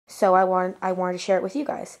So I wanted to share it with you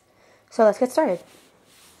guys. So let's get started.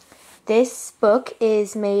 This book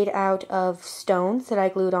is made out of stones that I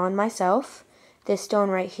glued on myself. This stone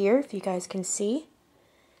right here, if you guys can see,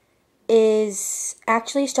 is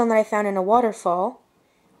actually a stone that I found in a waterfall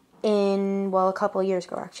in, well, a couple of years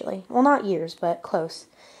ago, actually. Well, not years, but close.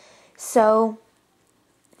 So,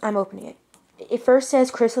 I'm opening it. It first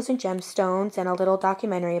says crystals and gemstones and a little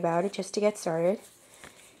documentary about it, just to get started.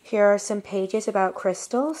 Here are some pages about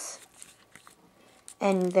crystals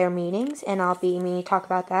and their meanings, and I'll be meaning to talk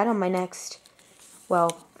about that on my next,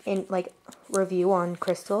 review on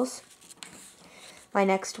crystals. My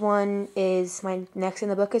next in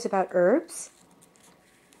the book is about herbs.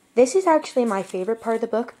 This is actually my favorite part of the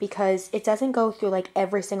book because it doesn't go through like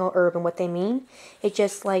every single herb and what they mean. It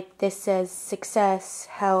just this says success,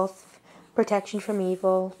 health, protection from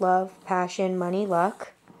evil, love, passion, money,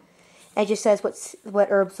 luck. It just says what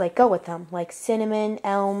herbs go with them, like cinnamon,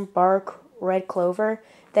 elm, bark, red clover.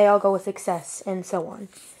 They all go with success and so on.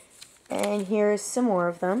 And here's some more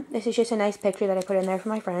of them. This is just a nice picture that I put in there for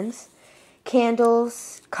my friends.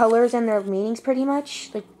 Candles, colors and their meanings pretty much,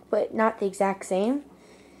 but not the exact same.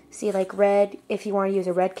 See, red, if you want to use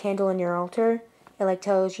a red candle in your altar, it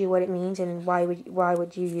tells you what it means and why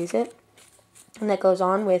would you use it. And that goes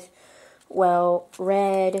on with,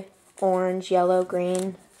 red, orange, yellow,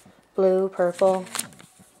 green, blue, purple,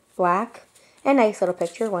 black. A nice little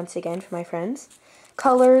picture, once again, for my friends.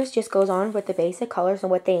 Colors just goes on with the basic colors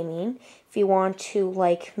and what they mean. If you want to,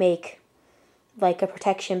 make, a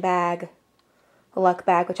protection bag, a luck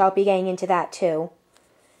bag, which I'll be getting into that, too.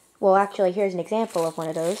 Well, actually, here's an example of one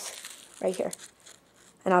of those, right here.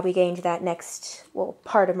 And I'll be getting to that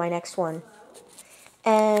part of my next one.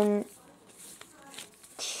 And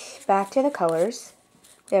back to the colors.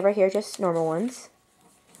 We have right here just normal ones.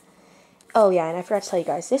 Oh, yeah, and I forgot to tell you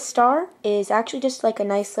guys. This star is actually just a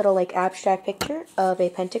nice little abstract picture of a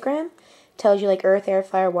pentagram. Tells you earth, air,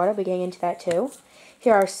 fire, water. I'll be getting into that too.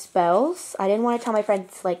 Here are spells. I didn't want to tell my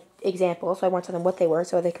friends examples, so I want to tell them what they were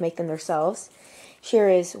so they can make them themselves. Here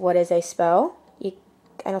is what is a spell. I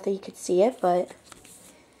don't think you could see it, but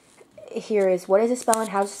here is what is a spell and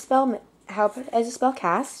how is a spell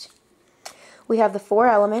cast. We have the 4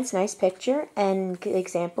 elements, nice picture, and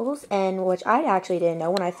examples, and which I actually didn't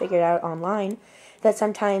know when I figured out online, that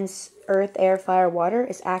sometimes earth, air, fire, water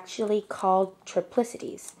is actually called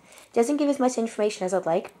triplicities. Doesn't give as much information as I'd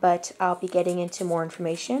like, but I'll be getting into more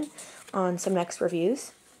information on some next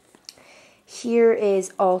reviews. Here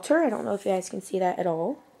is altar. I don't know if you guys can see that at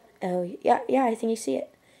all. Oh, yeah, I think you see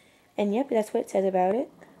it. And yep, that's what it says about it.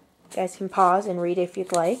 You guys can pause and read it if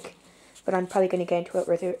you'd like, but I'm probably going to get into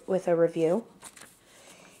it with a review.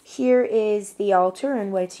 Here is the altar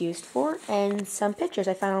and what it's used for, and some pictures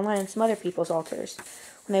I found online on some other people's altars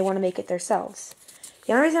when they want to make it themselves.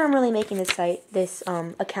 The only reason I'm really making this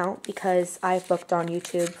account, because I've looked on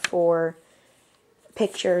YouTube for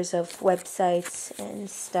pictures of websites and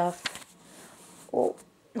stuff. Well,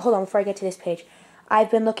 hold on, before I get to this page.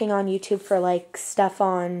 I've been looking on YouTube for stuff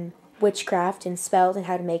on witchcraft and spells and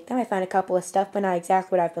how to make them. I found a couple of stuff, but not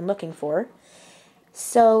exactly what I've been looking for.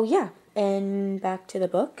 So, yeah. And back to the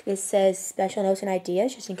book. This says special notes and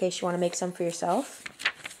ideas, just in case you want to make some for yourself.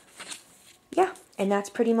 Yeah, and that's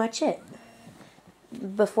pretty much it.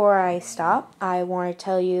 Before I stop, I want to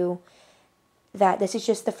tell you that this is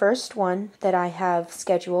just the first one that I have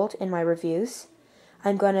scheduled in my reviews.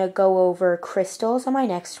 I'm going to go over crystals on my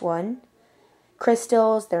next one.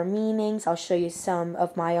 Crystals, their meanings. I'll show you some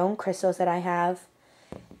of my own crystals that I have.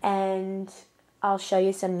 And I'll show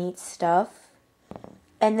you some neat stuff.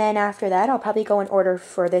 And then after that, I'll probably go in order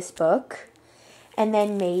for this book. And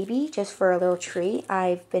then maybe, just for a little treat,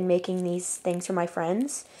 I've been making these things for my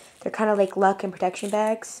friends. They're kind of like luck and protection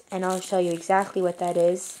bags. And I'll show you exactly what that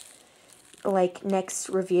is, next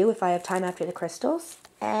review if I have time after the crystals.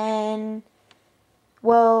 And,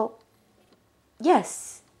 well,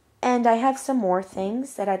 yes. And I have some more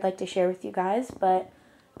things that I'd like to share with you guys, but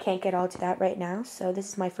can't get all to that right now. So this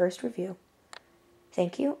is my first review.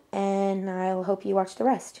 Thank you, and I'll hope you watch the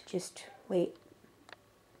rest. Just wait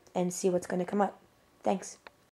and see what's going to come up. Thanks.